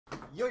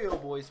Yo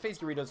boys, Face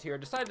Doritos here.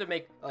 Decided to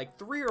make like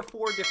 3 or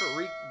 4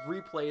 different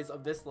replays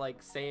of this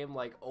like same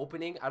like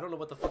opening. I don't know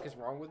what the fuck is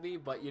wrong with me,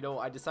 but you know,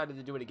 I decided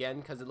to do it again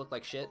because it looked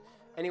like shit.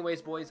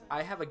 Anyways boys,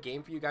 I have a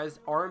game for you guys.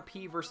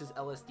 RMP versus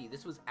LSD.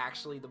 This was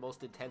actually the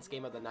most intense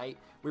game of the night.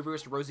 We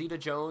versed Rosita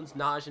Jones,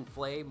 Naj, and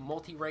Flay,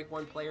 multi-rank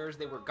 1 players.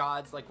 They were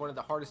gods, like one of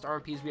the hardest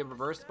RMPs we ever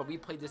versed, but we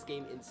played this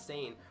game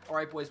insane.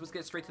 Alright boys, let's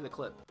get straight to the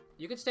clip.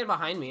 You can stand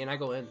behind me and I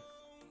go in.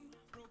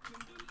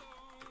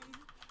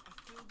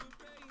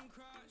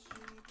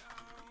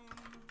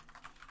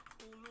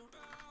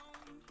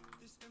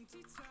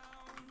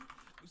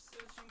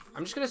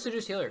 I'm just gonna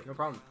seduce healer, no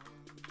problem.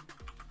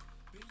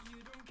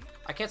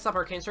 I can't stop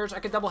Arcane Surge. I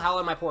could double howl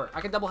on my port.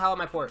 I could double howl on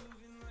my port.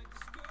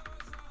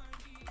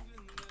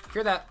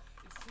 Hear that.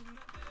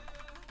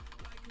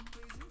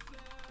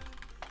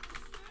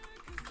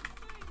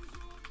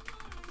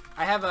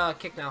 I have a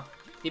kick now.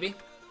 DB.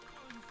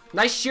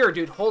 Nice shear,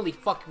 dude. Holy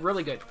fuck,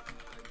 really good.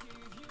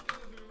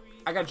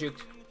 I got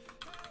juked.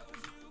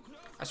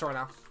 I saw it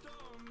now.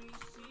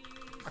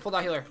 I pulled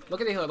out healer. Look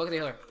at the healer, look at the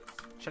healer.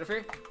 Shadow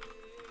Fury.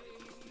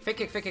 Fake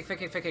kick, fake kick, fake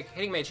kick, fake kick.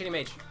 Hitting mage, hitting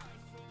mage.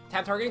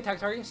 Tag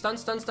targeting, stun,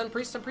 stun, stun,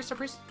 priest, stun, priest, stun,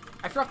 priest.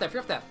 I fear off that, fear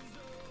off that.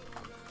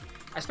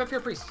 I spent fear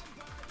priest.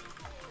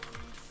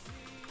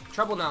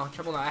 Trouble now,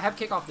 trouble now. I have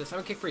kick off this. I'm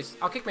gonna kick priest.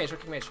 I'll kick mage, I'll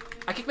kick mage.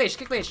 I kick mage,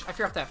 kick mage. I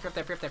fear off that, fear off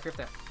that, fear off that, fear off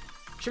that.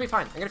 Should be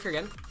fine. I'm gonna fear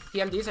again. He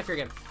MDs, I fear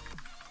again.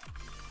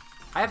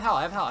 I have Hal,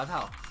 I have Hal, I have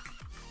Hal.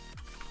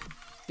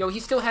 Yo, he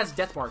still has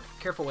death mark.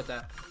 Careful with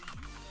that.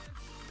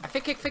 I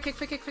fake kick, fake kick,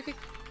 fake kick, fake kick.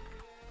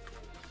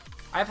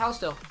 I have Hal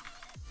still.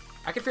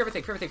 I can fear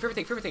everything, fear everything, fear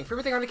everything, fear everything, fear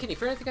everything on the kidney,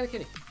 fear everything on the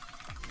kidney.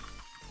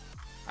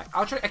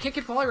 I'll try. I can't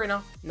get poly right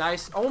now.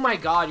 Nice. Oh my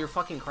god, you're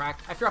fucking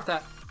cracked. I fear off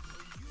that.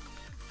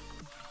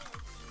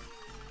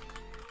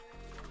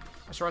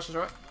 I saw it.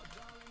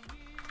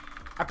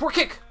 I poor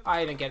kick.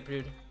 I didn't get it,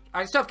 dude.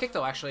 I still have kick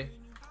though, actually.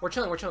 We're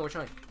chilling, we're chilling, we're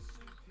chilling.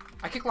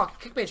 I kick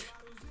lock, kick mage.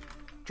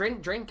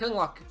 Drain, killing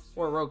lock.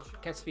 Or rogue.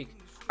 Can't speak.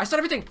 I stun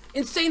everything.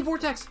 Insane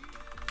vortex.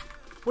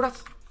 What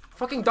else?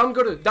 Fucking dumb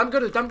good.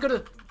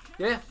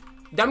 Yeah.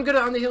 Dumb good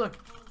on the healer.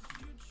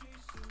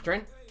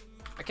 Drain.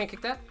 I can't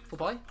kick that. Full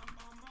poly.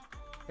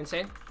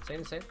 Insane.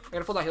 I'm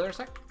gonna full that healer in a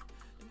sec.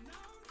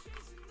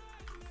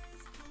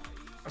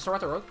 I saw out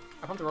the rogue.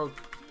 I pumped the rogue.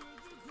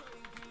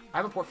 I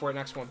have a port for it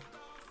next one.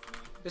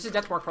 This is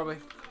death mark probably.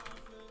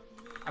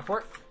 I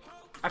port.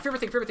 I fear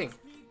everything.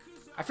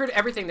 I feared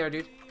everything there,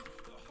 dude.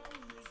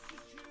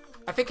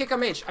 I fake kick on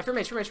mage. I fear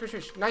mage.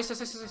 Nice.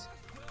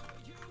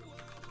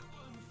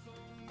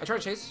 I try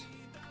to chase.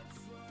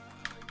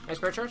 Nice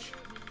bear charge.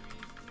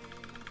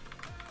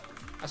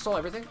 I stole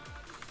everything.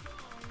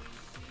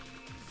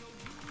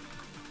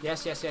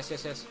 Yes. I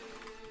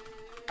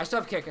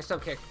still have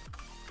kick.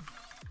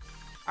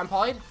 I'm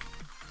polyed.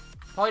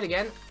 Polyed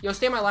again. Yo,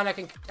 stay in my line. I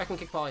can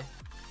kick poly.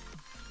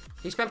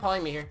 He spent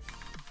polying me here.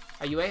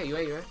 A UA.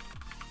 I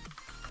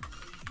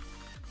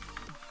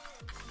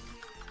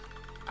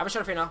have a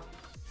Shadow Fury now.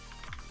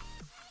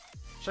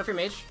 Shadow Fury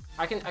mage.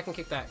 I can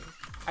kick that.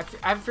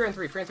 I have fear in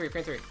 3. Fear in 3.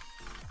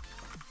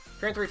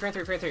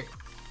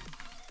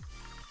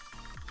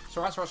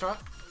 Sora.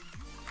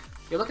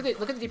 Yo, look at the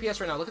DPS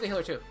right now. Look at the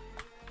healer too.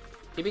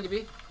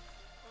 DB.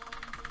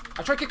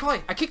 I tried to kick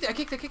poly. I kicked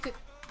it.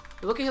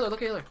 Yo, look at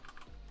healer.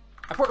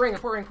 I port ring.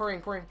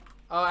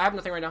 I have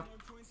nothing right now.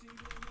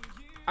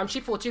 I'm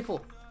cheap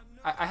full.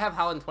 I have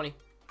Hal in 20.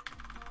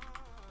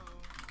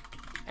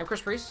 I'm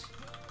Chris Priest.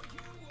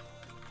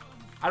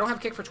 I don't have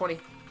kick for 20. I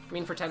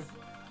mean for 10.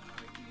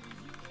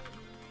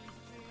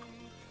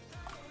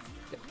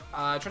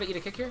 Try to eat a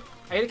kick here.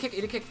 I eat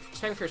a kick.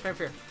 Spam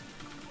fear.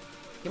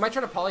 He might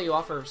try to poly you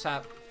off or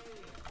sap.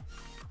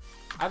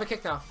 I have a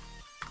kick now.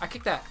 I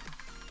kick that.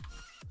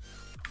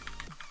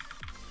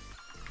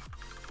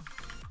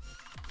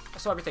 I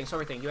saw everything.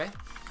 UA.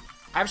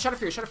 I have Shadow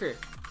Fury.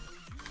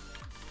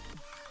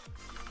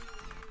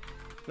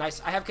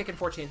 Nice. I have kick in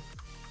 14.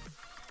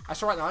 I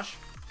saw right Naj.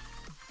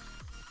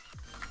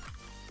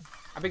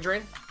 A big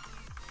drain.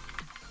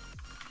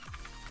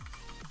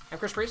 I'm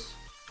Chris Priest.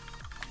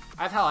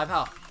 I have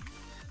Hal.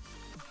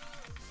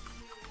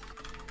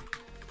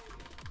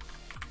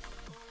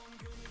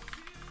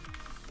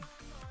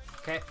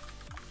 Okay.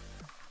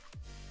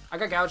 I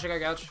got gouge.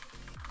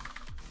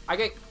 I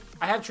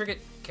have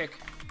trinket kick.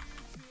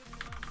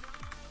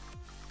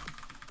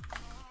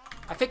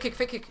 I fake kick.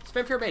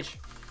 Spam fear mage.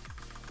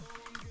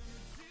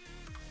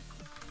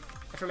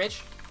 I fear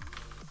mage.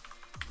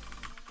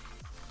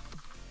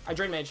 I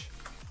drain mage.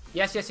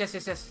 Yes.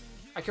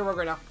 I kill rogue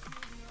right now.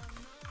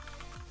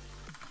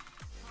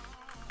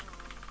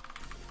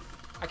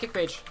 I kick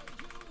mage.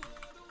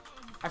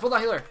 I full out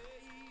healer.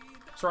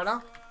 So right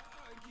now.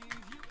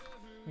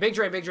 Big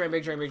drain.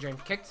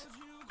 Kicked.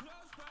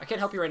 I can't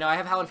help you right now. I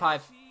have Hal in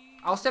 5.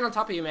 I'll stand on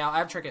top of you, man. I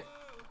have trinket.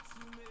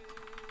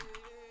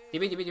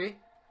 DB.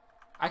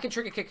 I can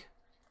trinket kick.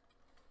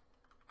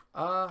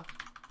 No,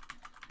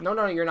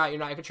 you're not.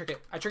 I can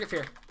trinket. I trinket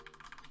fear.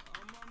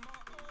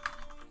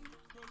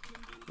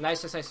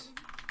 Nice.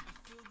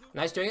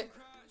 Nice doing it.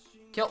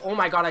 Kill. Oh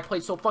my god, I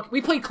played so fucking.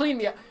 We played clean,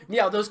 Meow.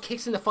 Meow, those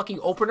kicks in the fucking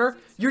opener.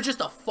 You're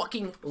just a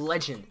fucking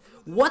legend.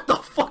 What the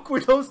fuck were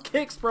those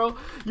kicks, bro?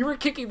 You were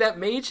kicking that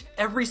mage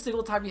every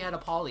single time you had a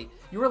poly.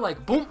 You were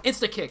like, boom,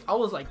 insta kick. I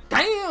was like,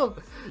 damn.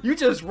 You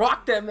just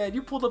rocked that, man.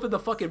 You pulled up in the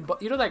fucking.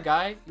 You know that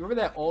guy? You remember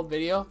that old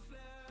video?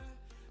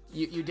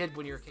 You did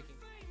when you were kicking.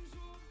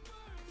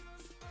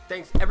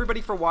 Thanks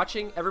everybody for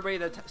watching. Everybody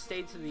that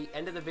stayed to the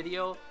end of the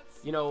video.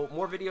 You know,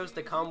 more videos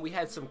to come. We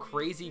had some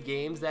crazy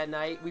games that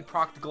night. We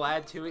procced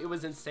Glad too. It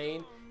was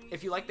insane.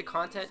 If you like the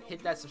content,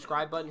 hit that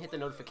subscribe button, hit the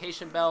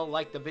notification bell,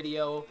 like the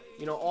video,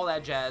 you know, all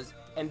that jazz.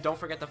 And don't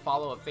forget to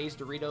follow at FaZe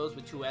Doritos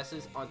with 2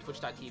 S's on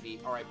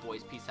twitch.tv. Alright,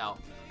 boys, peace out.